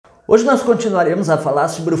Hoje nós continuaremos a falar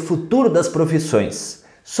sobre o futuro das profissões,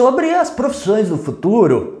 sobre as profissões do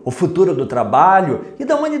futuro, o futuro do trabalho e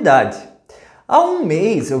da humanidade. Há um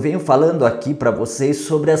mês eu venho falando aqui para vocês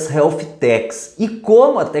sobre as Health Techs e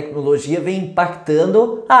como a tecnologia vem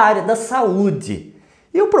impactando a área da saúde.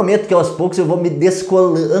 E eu prometo que aos poucos eu vou me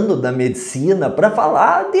descolando da medicina para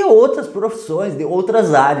falar de outras profissões, de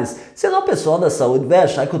outras áreas, senão o pessoal da saúde vai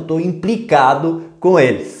achar que eu estou implicado com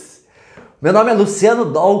eles. Meu nome é Luciano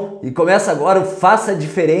Doll e começa agora o Faça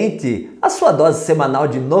Diferente, a sua dose semanal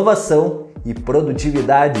de inovação e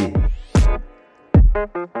produtividade.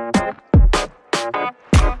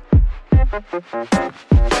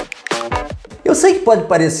 Eu sei que pode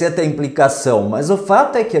parecer até implicação, mas o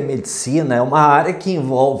fato é que a medicina é uma área que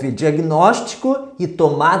envolve diagnóstico e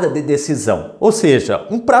tomada de decisão, ou seja,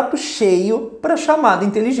 um prato cheio para a chamada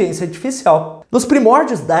inteligência artificial. Nos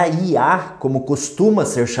primórdios da IA, como costuma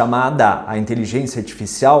ser chamada a inteligência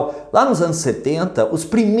artificial, lá nos anos 70, os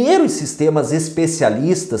primeiros sistemas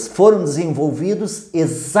especialistas foram desenvolvidos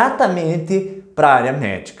exatamente para a área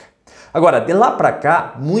médica. Agora, de lá para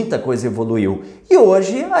cá, muita coisa evoluiu e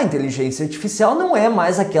hoje a inteligência artificial não é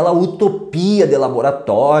mais aquela utopia de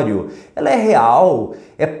laboratório, ela é real,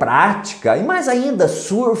 é prática e mais ainda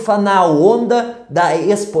surfa na onda da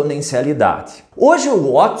exponencialidade. Hoje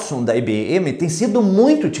o Watson da IBM tem sido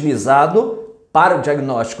muito utilizado para o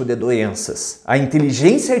diagnóstico de doenças. A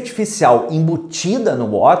inteligência artificial embutida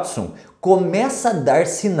no Watson começa a dar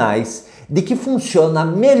sinais de que funciona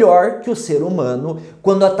melhor que o ser humano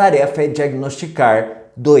quando a tarefa é diagnosticar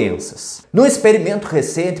doenças. Num experimento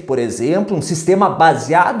recente, por exemplo, um sistema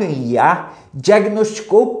baseado em IA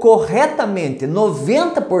diagnosticou corretamente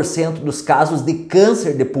 90% dos casos de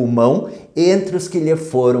câncer de pulmão entre os que lhe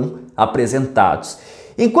foram apresentados.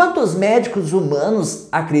 Enquanto os médicos humanos,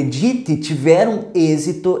 acredite, tiveram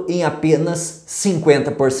êxito em apenas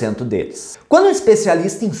 50% deles. Quando um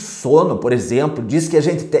especialista em sono, por exemplo, diz que a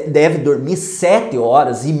gente deve dormir 7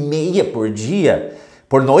 horas e meia por dia,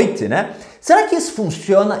 por noite, né? Será que isso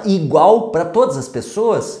funciona igual para todas as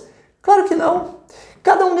pessoas? Claro que não.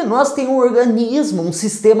 Cada um de nós tem um organismo, um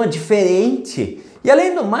sistema diferente. E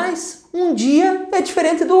além do mais, um dia é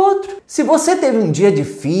diferente do outro. Se você teve um dia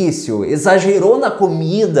difícil, exagerou na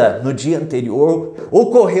comida no dia anterior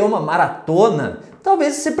ou correu uma maratona,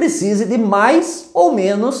 talvez você precise de mais ou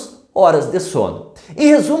menos horas de sono. Em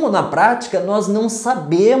resumo, na prática, nós não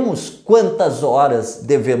sabemos quantas horas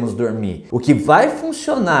devemos dormir. O que vai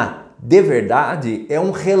funcionar de verdade é um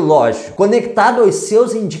relógio conectado aos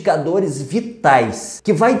seus indicadores vitais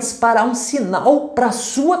que vai disparar um sinal para a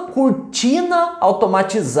sua cortina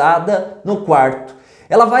automatizada no quarto.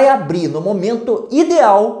 Ela vai abrir no momento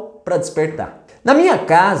ideal para despertar. Na minha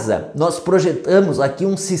casa, nós projetamos aqui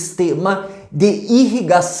um sistema de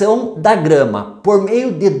irrigação da grama por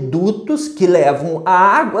meio de dutos que levam a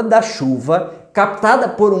água da chuva captada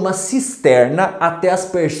por uma cisterna até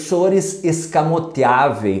aspersores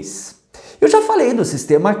escamoteáveis. Eu já falei do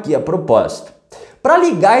sistema aqui a propósito. Para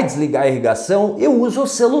ligar e desligar a irrigação, eu uso o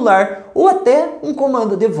celular ou até um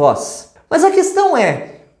comando de voz. Mas a questão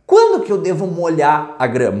é, quando que eu devo molhar a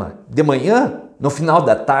grama? De manhã? No final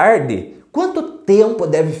da tarde? Quanto tempo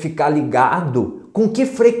deve ficar ligado? Com que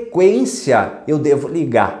frequência eu devo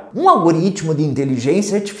ligar? Um algoritmo de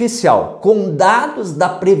inteligência artificial com dados da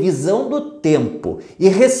previsão do tempo e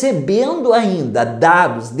recebendo ainda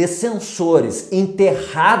dados de sensores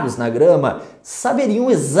enterrados na grama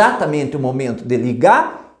saberiam exatamente o momento de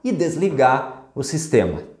ligar e desligar o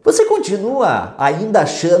sistema. Você continua ainda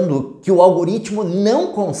achando que o algoritmo não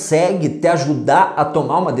consegue te ajudar a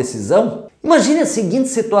tomar uma decisão? Imagine a seguinte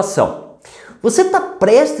situação. Você está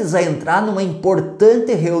prestes a entrar numa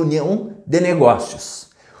importante reunião de negócios.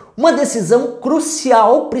 Uma decisão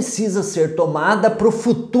crucial precisa ser tomada para o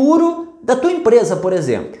futuro da tua empresa, por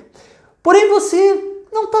exemplo. Porém, você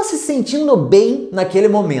não está se sentindo bem naquele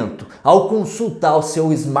momento. Ao consultar o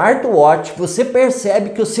seu smartwatch, você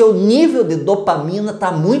percebe que o seu nível de dopamina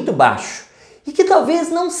está muito baixo e que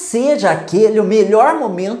talvez não seja aquele o melhor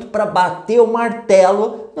momento para bater o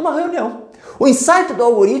martelo numa reunião. O insight do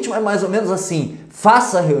algoritmo é mais ou menos assim: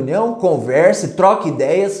 faça a reunião, converse, troque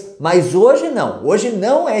ideias, mas hoje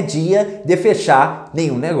não é dia de fechar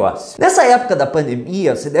nenhum negócio. Nessa época da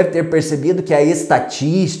pandemia, você deve ter percebido que a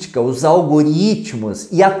estatística, os algoritmos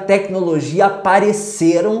e a tecnologia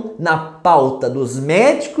apareceram na pauta dos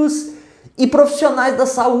médicos e profissionais da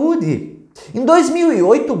saúde. Em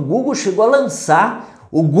 2008, o Google chegou a lançar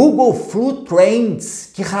o Google Flu Trends,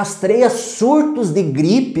 que rastreia surtos de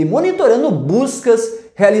gripe, monitorando buscas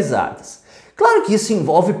realizadas. Claro que isso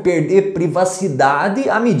envolve perder privacidade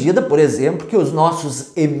à medida, por exemplo, que os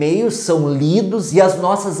nossos e-mails são lidos e as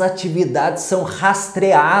nossas atividades são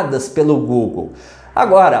rastreadas pelo Google.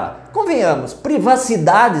 Agora, convenhamos,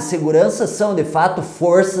 privacidade e segurança são de fato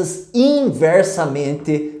forças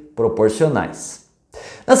inversamente proporcionais.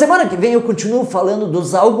 Na semana que vem eu continuo falando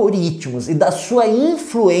dos algoritmos e da sua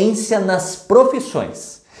influência nas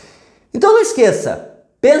profissões. Então não esqueça,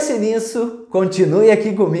 pense nisso, continue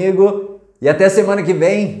aqui comigo e até semana que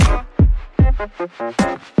vem.